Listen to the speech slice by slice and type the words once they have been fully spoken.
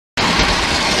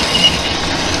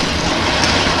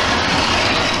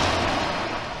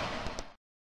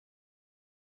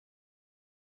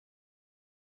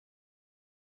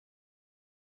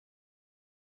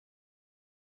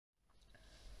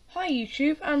Hi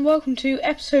YouTube, and welcome to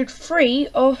episode 3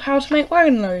 of how to make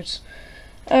wagon loads.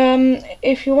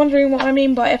 If you're wondering what I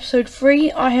mean by episode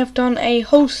 3, I have done a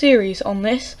whole series on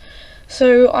this.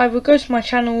 So either go to my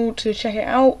channel to check it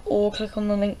out, or click on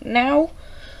the link now,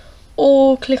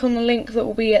 or click on the link that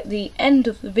will be at the end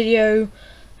of the video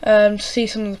to see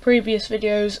some of the previous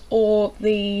videos, or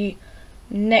the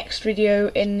next video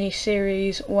in the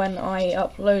series when I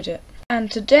upload it. And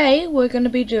today we're going to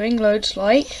be doing loads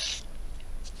like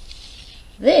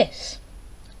this.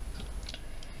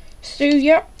 So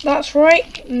yep, that's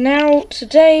right. Now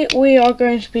today we are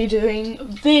going to be doing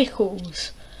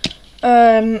vehicles.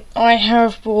 I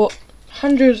have brought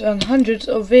hundreds and hundreds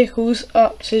of vehicles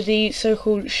up to the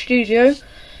so-called studio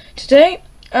today,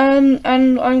 and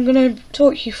I'm going to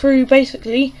talk you through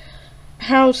basically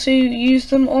how to use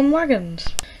them on wagons.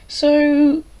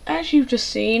 So as you've just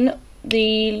seen,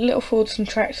 the little Fords and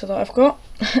tractor that I've got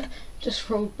just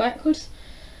rolled backwards.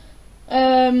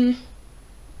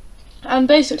 And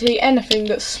basically anything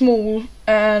that's small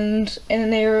and in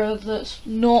an era that's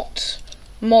not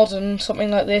modern, something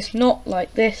like this, not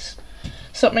like this,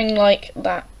 something like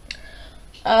that,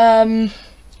 can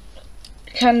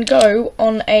go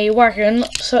on a wagon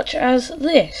such as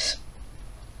this.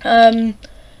 It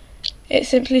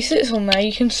simply sits on there.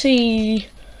 You can see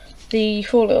the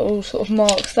 4 little sort of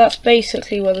marks. That's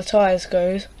basically where the tyres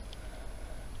goes.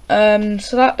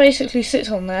 So that basically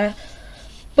sits on there.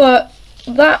 But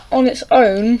that on its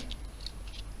own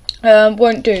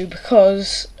won't do,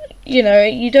 because you know,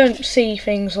 you don't see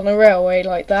things on a railway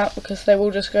like that, because they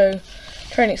will just go,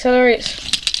 train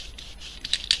accelerates.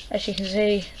 As you can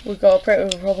see, we've got a bit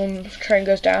of a problem. The train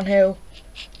goes downhill.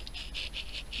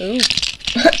 Ooh.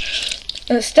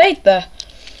 And it stayed there.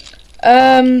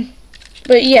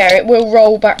 But yeah, it will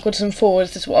roll backwards and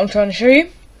forwards, is what I'm trying to show you.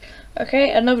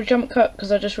 Okay, another jump cut,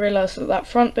 because I just realised that that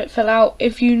front bit fell out.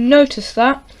 If you notice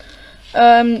that,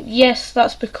 yes,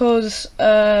 that's because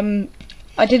I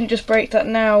didn't just break that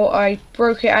now, I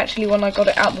broke it actually when I got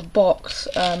it out of the box,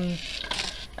 and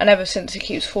ever since it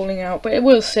keeps falling out, but it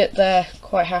will sit there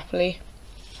quite happily.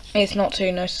 It's not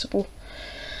too noticeable.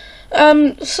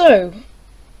 So,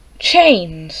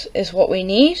 chains is what we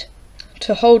need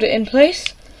to hold it in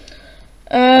place.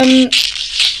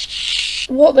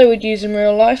 What they would use in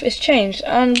real life is chains,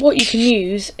 and what you can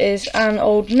use is an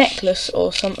old necklace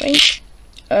or something.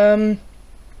 I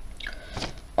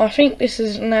think this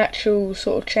is an actual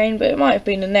sort of chain, but it might have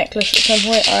been a necklace at some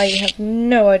point. I have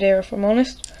no idea, if I'm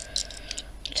honest.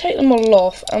 Take them all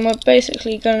off, and we're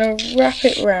basically going to wrap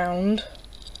it round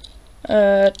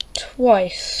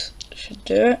twice. Should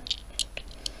do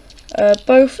it.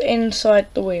 Both inside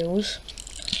the wheels,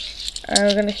 and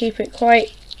we're going to keep it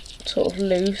quite sort of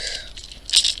loose.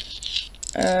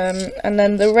 And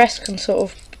then the rest can sort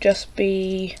of just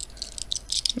be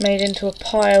made into a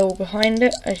pile behind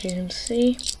it, as you can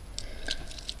see.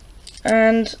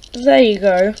 And there you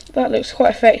go. That looks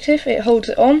quite effective. It holds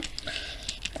it on,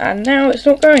 and now it's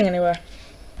not going anywhere.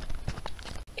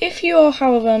 If you are,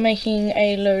 however, making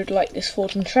a load like this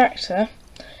Ford and tractor,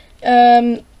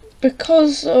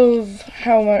 because of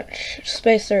how much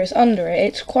space there is under it,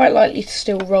 it's quite likely to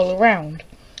still roll around.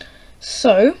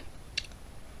 So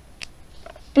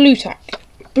blue tack.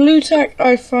 Blue tack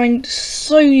I find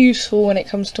so useful when it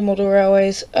comes to model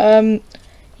railways.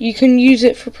 You can use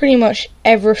it for pretty much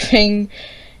everything.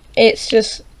 It's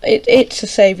just, it's a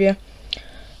saviour.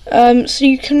 So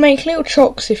you can make little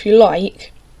chocks if you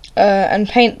like, and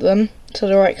paint them to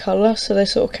the right colour so they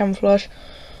sort of camouflage.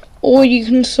 Or you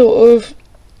can sort of,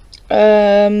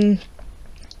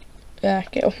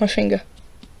 get off my finger.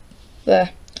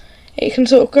 There. It can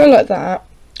sort of go like that.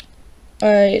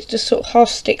 It just sort of half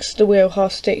sticks to the wheel,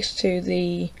 half sticks to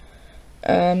the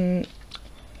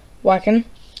wagon,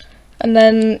 and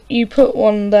then you put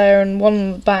one there and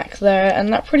one back there,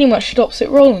 and that pretty much stops it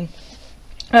rolling,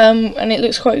 and it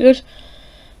looks quite good.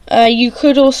 You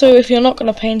could also, if you're not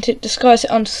going to paint it, disguise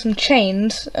it under some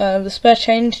chains, the spare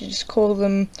chains, you just call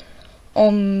them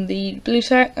on the blue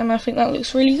tack, and I think that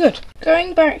looks really good.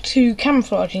 Going back to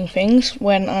camouflaging things,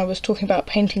 when I was talking about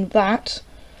painting that,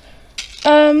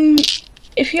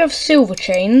 if you have silver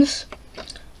chains,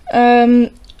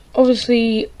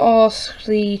 obviously ask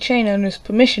the chain owner's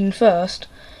permission first,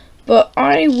 but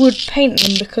I would paint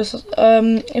them, because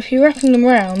if you're wrapping them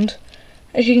around,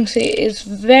 as you can see, it is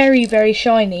very, very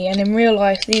shiny, and in real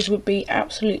life these would be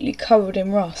absolutely covered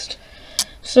in rust.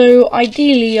 So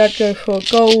ideally I'd go for a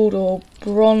gold or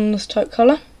bronze type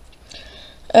colour,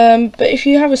 but if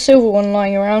you have a silver one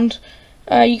lying around,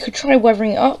 you could try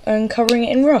weathering it up and covering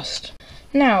it in rust.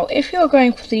 Now, if you're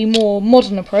going for the more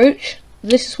modern approach,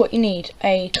 this is what you need: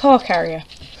 a car carrier.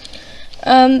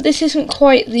 This isn't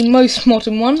quite the most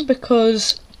modern one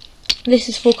because this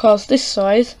is for cars this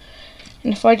size,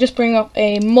 and if I just bring up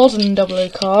a modern 00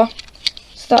 car,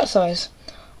 it's that size.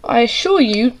 I assure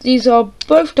you these are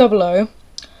both 00,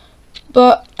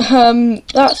 but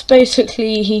that's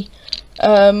basically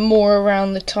more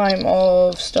around the time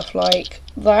of stuff like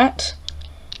that.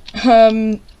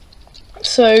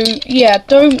 So yeah,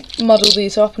 don't muddle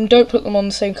these up and don't put them on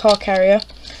the same car carrier.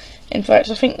 In fact,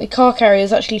 I think the car carrier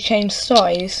has actually changed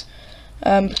size,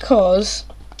 because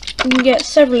you can get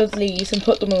several of these and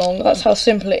put them along. That's how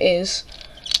simple it is.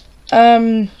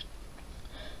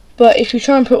 But if you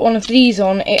try and put one of these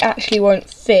on, it actually won't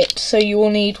fit, so you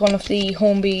will need one of the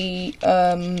Hornby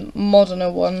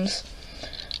moderner ones.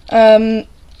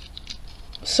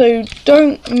 So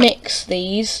don't mix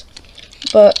these,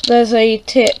 but there's a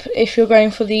tip if you're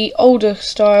going for the older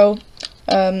style,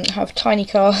 have tiny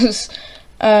cars,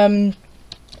 and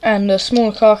a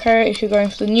smaller car carrier if you're going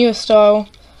for the newer style,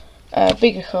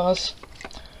 bigger cars.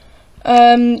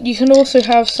 You can also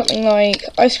have something like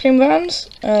ice cream vans,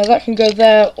 that can go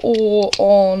there or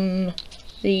on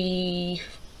the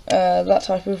that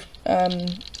type of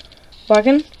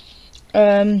wagon,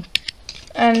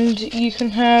 and you can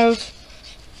have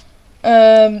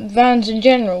vans in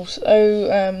general,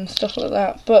 so stuff like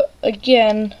that. But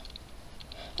again,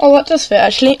 oh, that does fit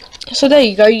actually. So there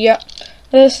you go. Yeah,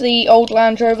 there's the old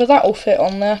Land Rover. That will fit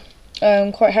on there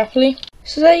quite happily.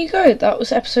 So there you go, that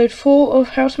was episode 4 of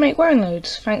How to Make Wagon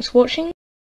Loads. Thanks for watching.